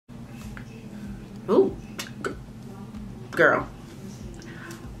Ooh, girl.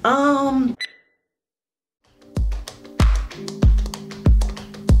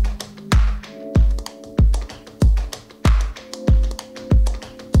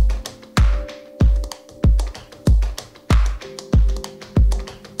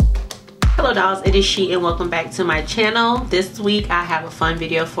 Hello dolls, it is She and welcome back to my channel. This week I have a fun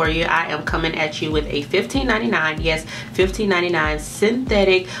video for you. I am coming at you with a $15.99, yes, $15.99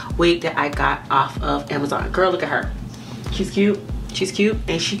 synthetic wig that I got off of Amazon. Girl, look at her. She's cute. She's cute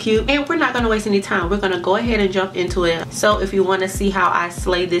and she cute. And we're not gonna waste any time. We're gonna go ahead and jump into it. So if you wanna see how I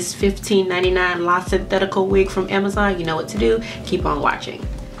slay this $15.99 La Synthetical wig from Amazon, you know what to do. Keep on watching.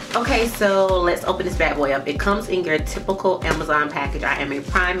 Okay, so let's open this bad boy up. It comes in your typical Amazon package. I am a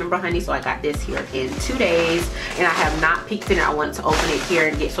Prime member, honey, so I got this here in 2 days. And I have not peeked in it. I wanted to open it here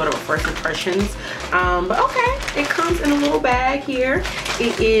and get sort of a first impressions. But okay, it comes in a little bag here.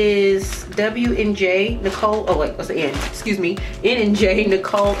 It is W&J Nicole, oh wait, what's the N? Excuse me. N&J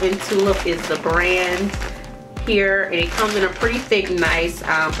Nicole and Tulip is the brand here. And it comes in a pretty thick, nice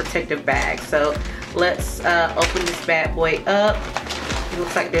protective bag. So let's open this bad boy up. It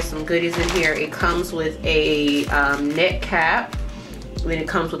looks like there's some goodies in here. It comes with a net cap. Then it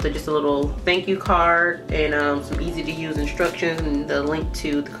comes with just a little thank you card and some easy to use instructions and the link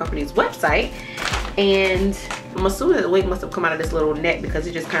to the company's website. And I'm assuming that the wig must have come out of this little net because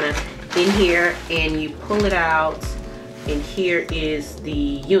it's just kind of in here and you pull it out and here is the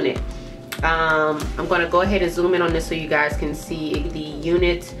unit. I'm going to go ahead and zoom in on this so you guys can see the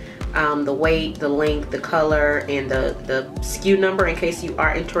unit. The weight, the length, the color, and the SKU number in case you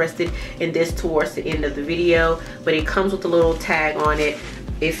are interested in this towards the end of the video. But it comes with a little tag on it.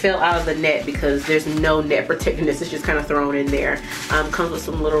 It fell out of the net because there's no net protecting this. It's just kind of thrown in there. Comes with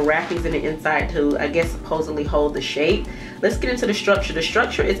some little wrappings in the inside to, I guess, supposedly hold the shape. Let's get into the structure. The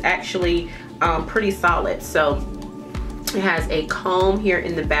structure is actually pretty solid. So it has a comb here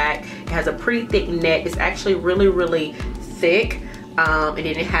in the back. It has a pretty thick net. It's actually really, really thick. And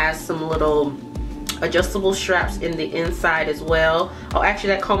then it has some little adjustable straps in the inside as well. Oh, actually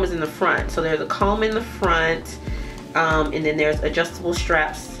that comb is in the front. So there's a comb in the front, and then there's adjustable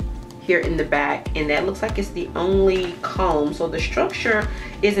straps here in the back, and that looks like it's the only comb. So the structure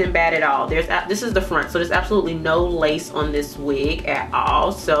isn't bad at all. This is the front, so there's absolutely no lace on this wig at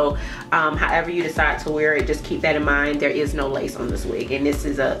all. So however you decide to wear it, just keep that in mind. There is no lace on this wig, and this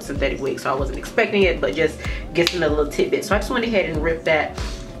is a synthetic wig, so I wasn't expecting it, but just getting a little tidbit. So I just went ahead and rip that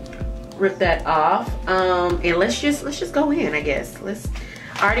off, and let's just go in, I guess.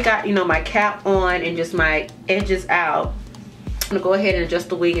 I already got, you know, my cap on and just my edges out. I'm gonna go ahead and adjust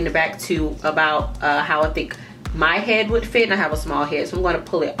the wig in the back to about how I think my head would fit, and I have a small head, so I'm going to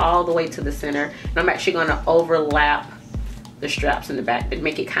pull it all the way to the center, and I'm actually going to overlap the straps in the back to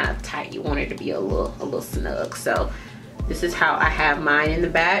make it kind of tight. You want it to be a little snug. So this is how I have mine in the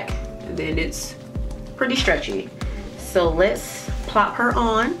back, and then it's pretty stretchy. So let's plop her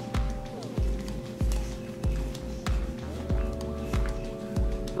on.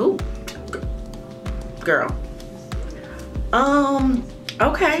 Ooh, girl.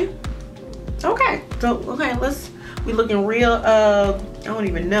 Okay. So we looking real, I don't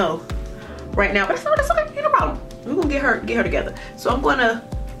even know right now, but that's okay, no problem. We're gonna get her together. So I'm gonna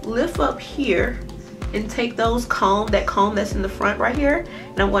lift up here and take that comb that's in the front right here,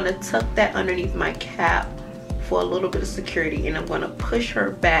 and I'm gonna tuck that underneath my cap for a little bit of security, and I'm gonna push her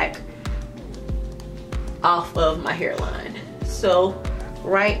back off of my hairline. So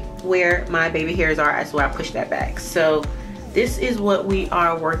right where my baby hairs are, that's where I push that back. So this is what we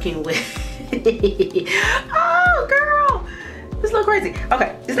are working with. Oh girl, this looks crazy.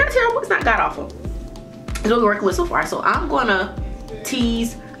 Okay, it's not terrible, it's not god awful. It's what we're working with so far. So I'm gonna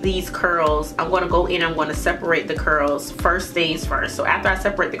tease these curls. I'm gonna go in, I'm gonna separate the curls first things first. So after I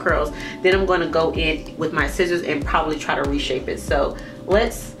separate the curls, then I'm gonna go in with my scissors and probably try to reshape it. So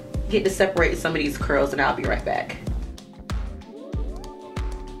let's get to separate some of these curls and I'll be right back.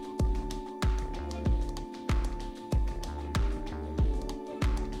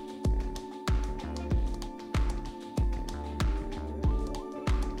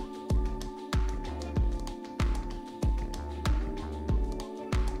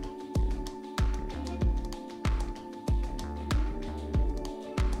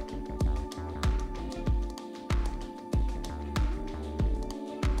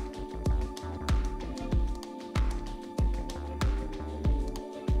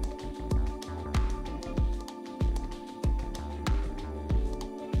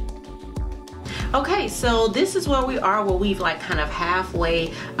 Okay, so this is where we are, where we've like kind of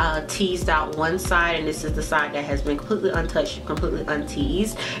halfway teased out one side, and this is the side that has been completely untouched, completely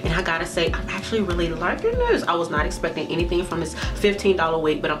unteased. And I gotta say, I'm actually really liking this. I was not expecting anything from this $15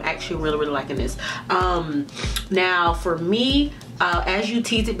 wig, but I'm actually really liking this. Now for me, as you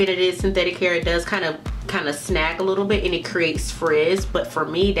tease it, but it is synthetic hair, it does kind of snag a little bit and it creates frizz, but for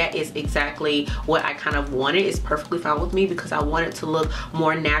me that is exactly what I kind of wanted. It's perfectly fine with me because I want it to look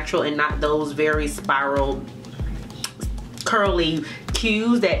more natural and not those very spiral curly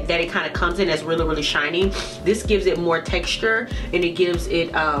cues that it kind of comes in as really shiny. This gives it more texture and it gives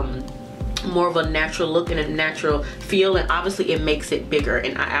it more of a natural look and a natural feel, and obviously it makes it bigger,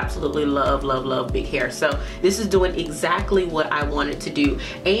 and I absolutely love big hair. So this is doing exactly what I wanted to do.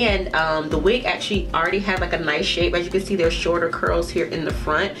 And the wig actually already has like a nice shape. As you can see, there's shorter curls here in the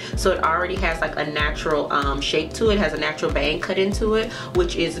front, so it already has like a natural shape to it. It has a natural bang cut into it,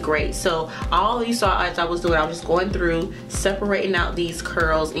 which is great. So all you saw as I was doing, I was just going through separating out these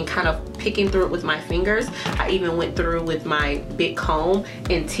curls and kind of picking through it with my fingers. I even went through with my big comb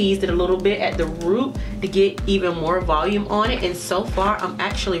and teased it a little bit at the root to get even more volume on it. And so far I'm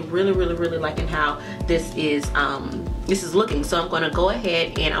actually really liking how this is looking. So I'm going to go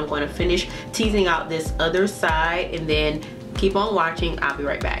ahead and I'm going to finish teasing out this other side, and then keep on watching. I'll be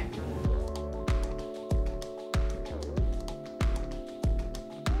right back.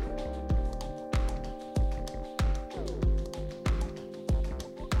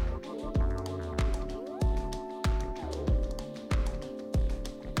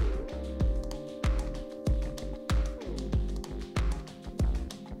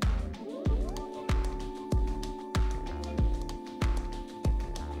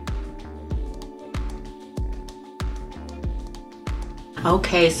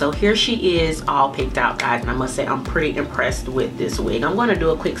 Okay, so here she is all picked out, guys, and I must say I'm pretty impressed with this wig. I'm going to do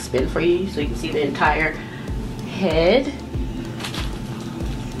a quick spin for you so you can see the entire head.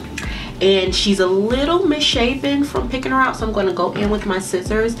 And she's a little misshapen from picking her out, so I'm going to go in with my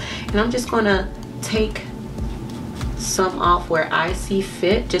scissors and I'm just going to take some off where I see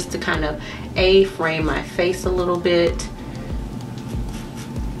fit, just to kind of frame my face a little bit.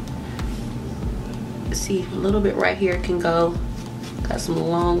 See, a little bit right here can go. Got some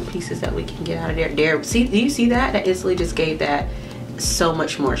long pieces that we can get out of there. See, do you see that? That instantly just gave that so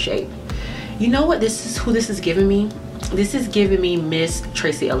much more shape. You know what who this is giving me? This is giving me Miss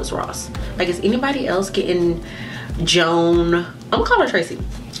Tracee Ellis Ross. Like, is anybody else getting Joan? I'm gonna call her Tracy.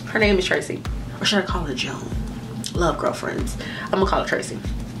 Her name is Tracy. Or should I call her Joan? Love girlfriends. I'm gonna call her Tracy.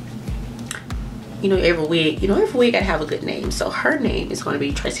 You know, every wig gotta have a good name. So her name is gonna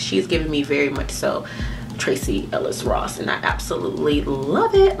be Tracy. She's giving me very much so Tracee Ellis Ross, and I absolutely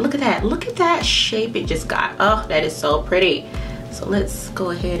love it. Look at that. Look at that shape it just got. Oh, that is so pretty. So let's go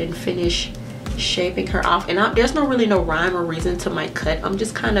ahead and finish shaping her off. And there's really no rhyme or reason to my cut. I'm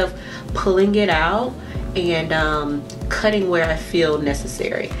just kind of pulling it out and cutting where I feel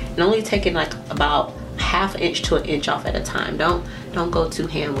necessary, and only taking like about ½ inch to an inch off at a time. Don't go too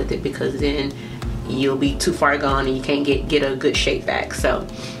hand with it, because then you'll be too far gone and you can't get a good shape back. So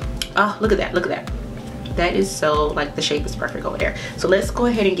oh, look at that. Look at that. That is so, like, the shape is perfect over there. So let's go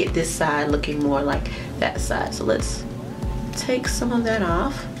ahead and get this side looking more like that side. So let's take some of that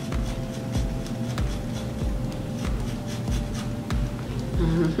off.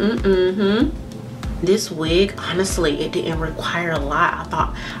 This wig, honestly, it didn't require a lot. I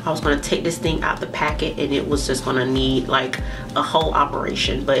thought I was going to take this thing out the packet and it was just going to need like a whole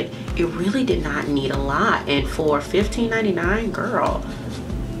operation, but it really did not need a lot. And for $15.99, girl,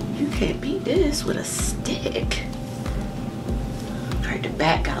 you can't beat this with a stick. All right, the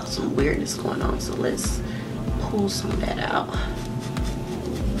back got some weirdness going on, so let's pull some of that out.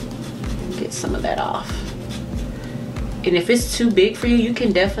 Get some of that off. And if it's too big for you, you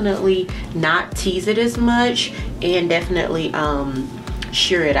can definitely not tease it as much, and definitely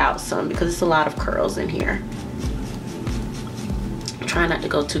shear it out some, because it's a lot of curls in here. Try not to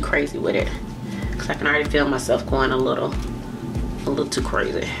go too crazy with it, because I can already feel myself going a little too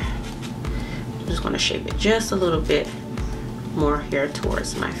crazy. I'm just going to shape it just a little bit more here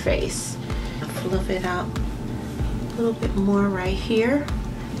towards my face. Fluff it out a little bit more right here.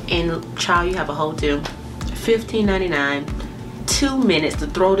 And child, you have a whole do. $15.99, 2 minutes to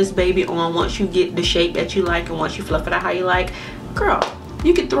throw this baby on. Once you get the shape that you like and once you fluff it out how you like, girl,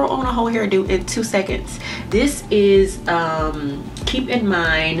 you can throw on a whole hairdo in 2 seconds. This is keep in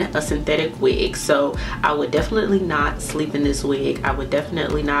mind, a synthetic wig, so I would definitely not sleep in this wig. I would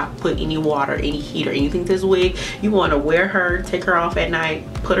definitely not put any water, any heat or anything to this wig. You want to wear her, take her off at night,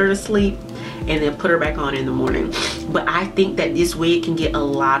 put her to sleep, and then put her back on in the morning. But I think that this wig can get a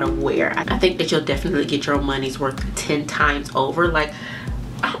lot of wear. I think that you'll definitely get your money's worth 10 times over. Like,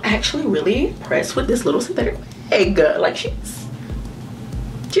 I'm actually really impressed with this little synthetic wig. Like, she's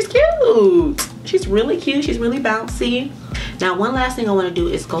cute. She's really cute. She's really bouncy. Now, one last thing I want to do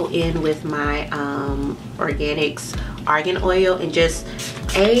is go in with my Organics Argan Oil, and just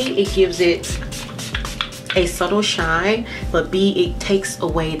it gives it a subtle shine, but B, it takes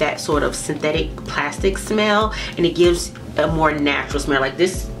away that sort of synthetic plastic smell, and it gives a more natural smell. Like,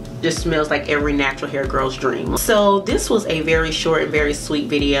 this just smells like every natural hair girl's dream. So this was a very short and very sweet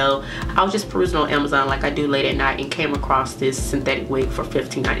video. I was just perusing on Amazon like I do late at night and came across this synthetic wig for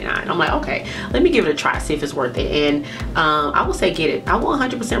 $15.99. I'm like, okay, let me give it a try, see if it's worth it. And I will say get it. I will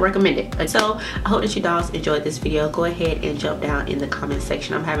 100% recommend it. And so I hope that you dolls enjoyed this video. Go ahead and jump down in the comment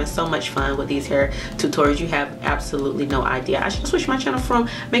section. I'm having so much fun with these hair tutorials. You have absolutely no idea. I should switch my channel from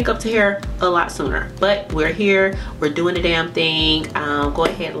makeup to hair a lot sooner, but we're here. We're doing the damn thing. Go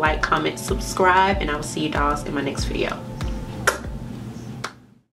ahead, like, comment, subscribe, and I will see you dolls in my next video.